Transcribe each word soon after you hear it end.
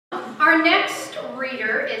Our next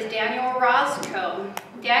reader is Daniel Orozco.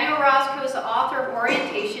 Daniel Orozco is the author of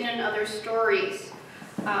Orientation and Other Stories.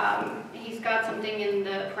 He's got something in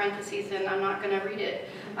the parentheses, and I'm not going to read it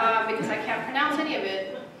because I can't pronounce any of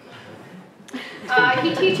it.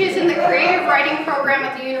 He teaches in the creative writing program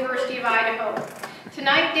at the University of Idaho.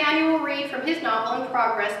 Tonight, Daniel will read from his novel in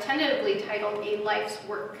progress, tentatively titled A Life's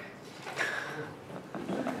Work.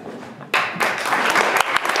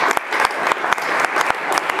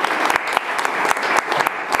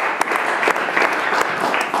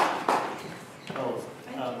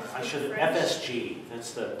 FSG,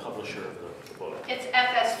 that's the publisher of the book. It's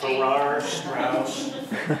FSG. Farrar, Straus,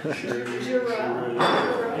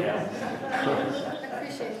 Yeah.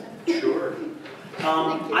 Appreciate that. Sure.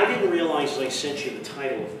 I didn't realize I sent you the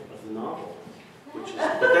title of the novel,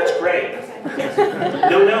 but that's great.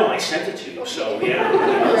 No, I sent it to you, so yeah.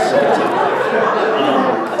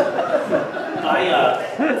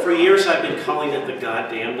 For years I've been calling it the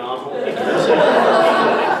goddamn novel because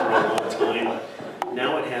I've been it for a long time.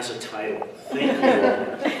 Now it has a title. Thank you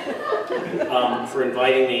for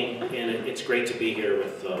inviting me, and it's great to be here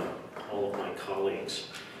with all of my colleagues.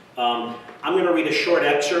 I'm going to read a short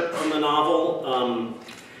excerpt from the novel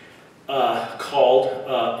called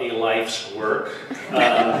A Life's Work.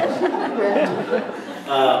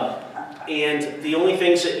 And the only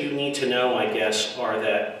things that you need to know, I guess, are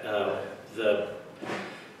that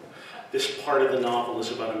this part of the novel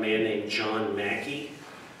is about a man named John Mackey.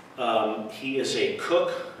 He is a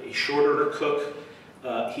cook, a short order cook.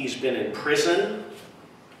 He's been in prison,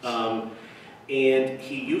 and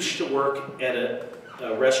he used to work at a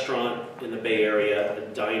restaurant in the Bay Area, a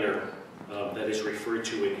diner that is referred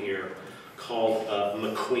to in here, called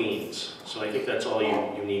McQueen's. So I think that's all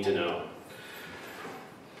you need to know.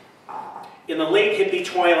 In the late hippie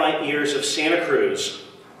twilight years of Santa Cruz,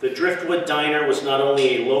 the Driftwood Diner was not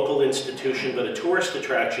only a local institution, but a tourist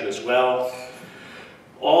attraction as well.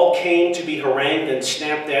 All came to be harangued and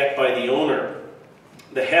snapped at by the owner,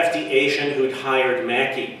 the hefty Asian who'd hired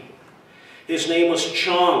Mackey. His name was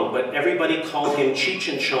Chong, but everybody called him Cheech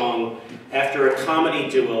and Chong after a comedy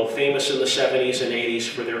duo famous in the 70s and 80s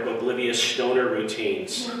for their oblivious stoner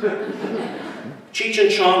routines. Cheech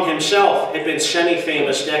and Chong himself had been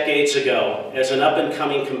semi-famous decades ago as an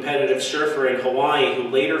up-and-coming competitive surfer in Hawaii who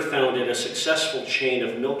later founded a successful chain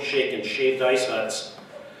of milkshake and shaved ice huts,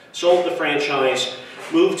 sold the franchise,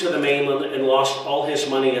 moved to the mainland, and lost all his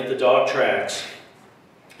money at the dog tracks.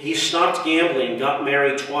 He stopped gambling, got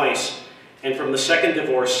married twice, and from the second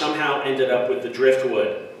divorce somehow ended up with the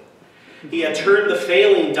Driftwood. He had turned the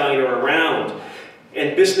failing diner around,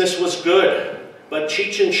 and business was good, but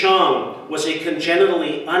Cheech and Chong was a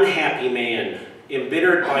congenitally unhappy man,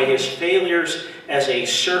 embittered by his failures as a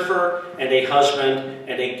surfer and a husband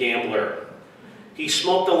and a gambler. He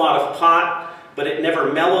smoked a lot of pot, but it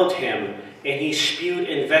never mellowed him, and he spewed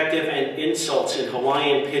invective and insults in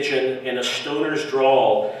Hawaiian pidgin and a stoner's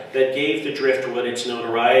drawl that gave the Driftwood its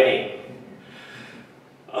notoriety.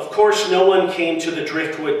 Of course, no one came to the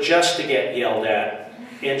Driftwood just to get yelled at,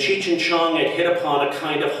 and Cheech and Chong had hit upon a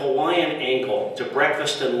kind of Hawaiian angle to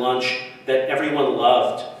breakfast and lunch that everyone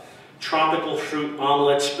loved. Tropical fruit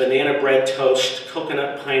omelets, banana bread toast,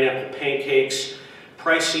 coconut pineapple pancakes,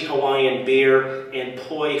 pricey Hawaiian beer, and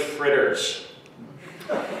poi fritters.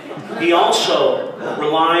 He also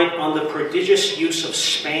relied on the prodigious use of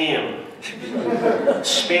Spam.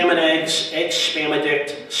 Spam and eggs, egg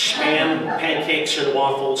Spam-addict, Spam pancakes and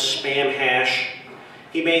waffles, Spam hash.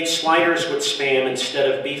 He made sliders with Spam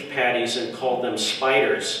instead of beef patties and called them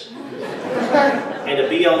spiders. And a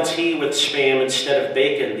BLT with Spam instead of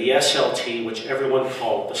bacon, the SLT, which everyone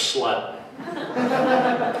called the slut.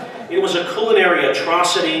 It was a culinary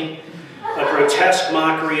atrocity, a grotesque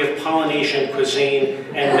mockery of Polynesian cuisine,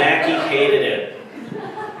 and Mackey hated it.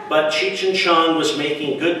 But Cheech and Chong was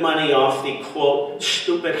making good money off the, quote,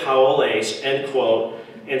 stupid haoles, end quote,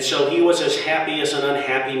 and so he was as happy as an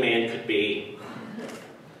unhappy man could be.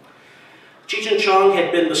 Cheech and Chong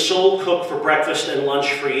had been the sole cook for breakfast and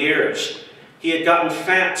lunch for years. He had gotten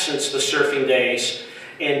fat since the surfing days,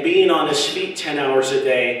 and being on his feet 10 hours a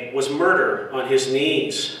day was murder on his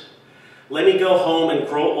knees. "Let me go home and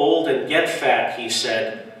grow old and get fat," he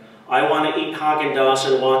said. "I want to eat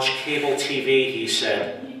Haagen-Dazs and watch cable TV," he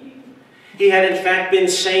said. He had in fact been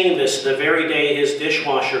saying this the very day his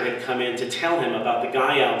dishwasher had come in to tell him about the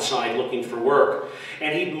guy outside looking for work,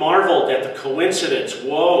 and he'd marveled at the coincidence.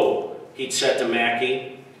 "Whoa," he'd said to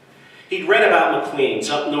Mackey. He'd read about McQueen's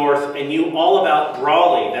up north and knew all about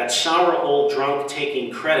Brawley, that sour old drunk taking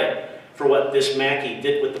credit for what this Mackey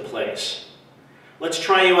did with the place. "Let's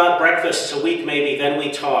try you out breakfasts a week maybe, then we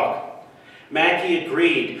talk." Mackey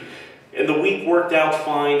agreed, And the week worked out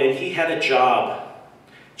fine, and he had a job.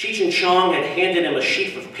 Cheech and Chong had handed him a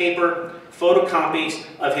sheaf of paper, photocopies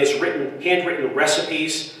of his handwritten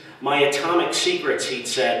recipes, my atomic secrets, he'd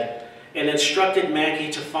said, and instructed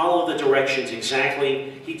Mackie to follow the directions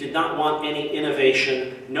exactly. He did not want any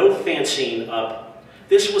innovation, no fancying up.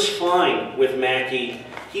 This was fine with Mackie.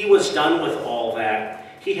 He was done with all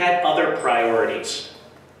that. He had other priorities.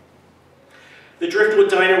 The Driftwood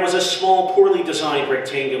Diner was a small, poorly designed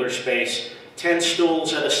rectangular space, 10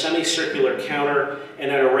 stools at a semicircular counter,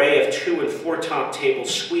 and an array of 2- and 4-top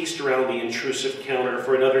tables squeezed around the intrusive counter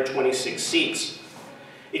for another 26 seats.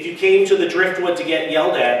 If you came to the Driftwood to get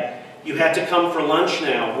yelled at, you had to come for lunch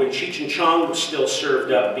now, when Cheech and Chong was still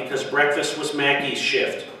served up, because breakfast was Mackie's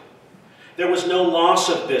shift. There was no loss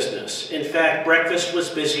of business. In fact, breakfast was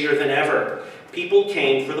busier than ever. People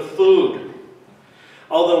came for the food.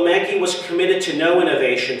 Although Mackie was committed to no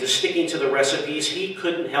innovation, to sticking to the recipes, he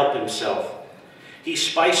couldn't help himself. He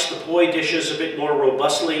spiced the poi dishes a bit more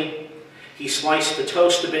robustly. He sliced the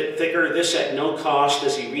toast a bit thicker, this at no cost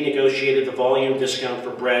as he renegotiated the volume discount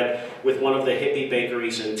for bread with one of the hippie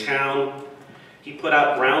bakeries in town. He put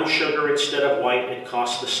out brown sugar instead of white. It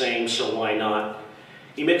cost the same, so why not?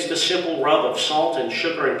 He mixed a simple rub of salt and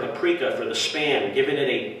sugar and paprika for the Spam, giving it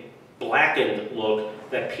a blackened look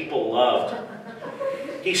that people loved.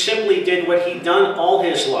 He simply did what he'd done all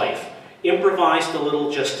his life, improvised a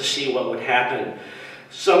little just to see what would happen.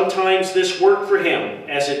 Sometimes this worked for him,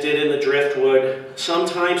 as it did in the Driftwood.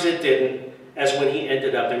 Sometimes it didn't, as when he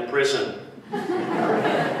ended up in prison.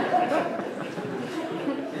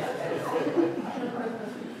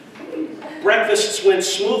 Breakfasts went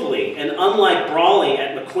smoothly, and unlike Brawley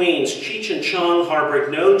at McQueen's, Cheech and Chong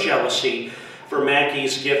harbored no jealousy for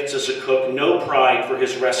Mackie's gifts as a cook, no pride for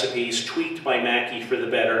his recipes tweaked by Mackie for the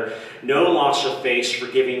better, no loss of face for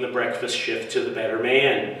giving the breakfast shift to the better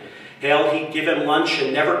man. Hell, he'd give him lunch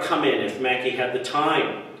and never come in if Mackie had the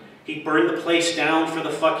time. He'd burn the place down for the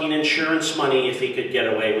fucking insurance money if he could get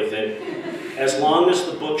away with it. As long as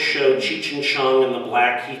the books showed Cheech and Chong in the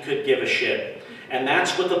black, he could give a shit. And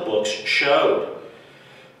that's what the books showed.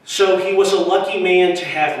 So he was a lucky man to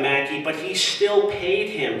have Mackie, but he still paid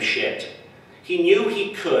him shit. He knew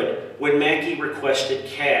he could when Mackie requested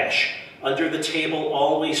cash. Under the table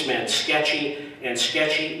always meant sketchy, and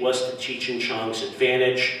sketchy was to Cheech and Chong's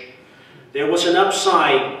advantage. There was an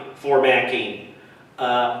upside for Mackie.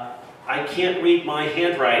 I can't read my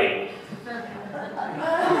handwriting.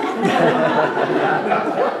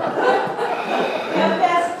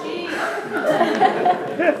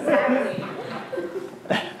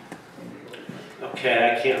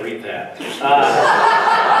 Okay, I can't read that.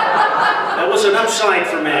 That was an upside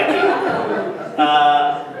for Mackie.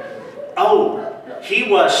 He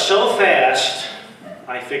was so fast,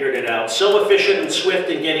 I figured it out, so efficient and swift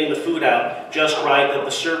in getting the food out just right that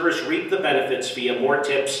the servers reaped the benefits via more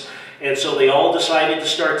tips, and so they all decided to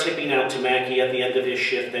start tipping out to Mackie at the end of his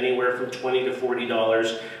shift, anywhere from $20 to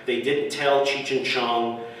 $40. They didn't tell Cheech and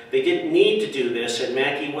Chong. They didn't need to do this, and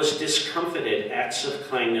Mackie was discomfited. Acts of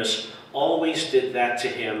kindness always did that to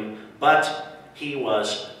him, but he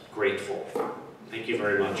was grateful. Thank you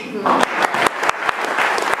very much.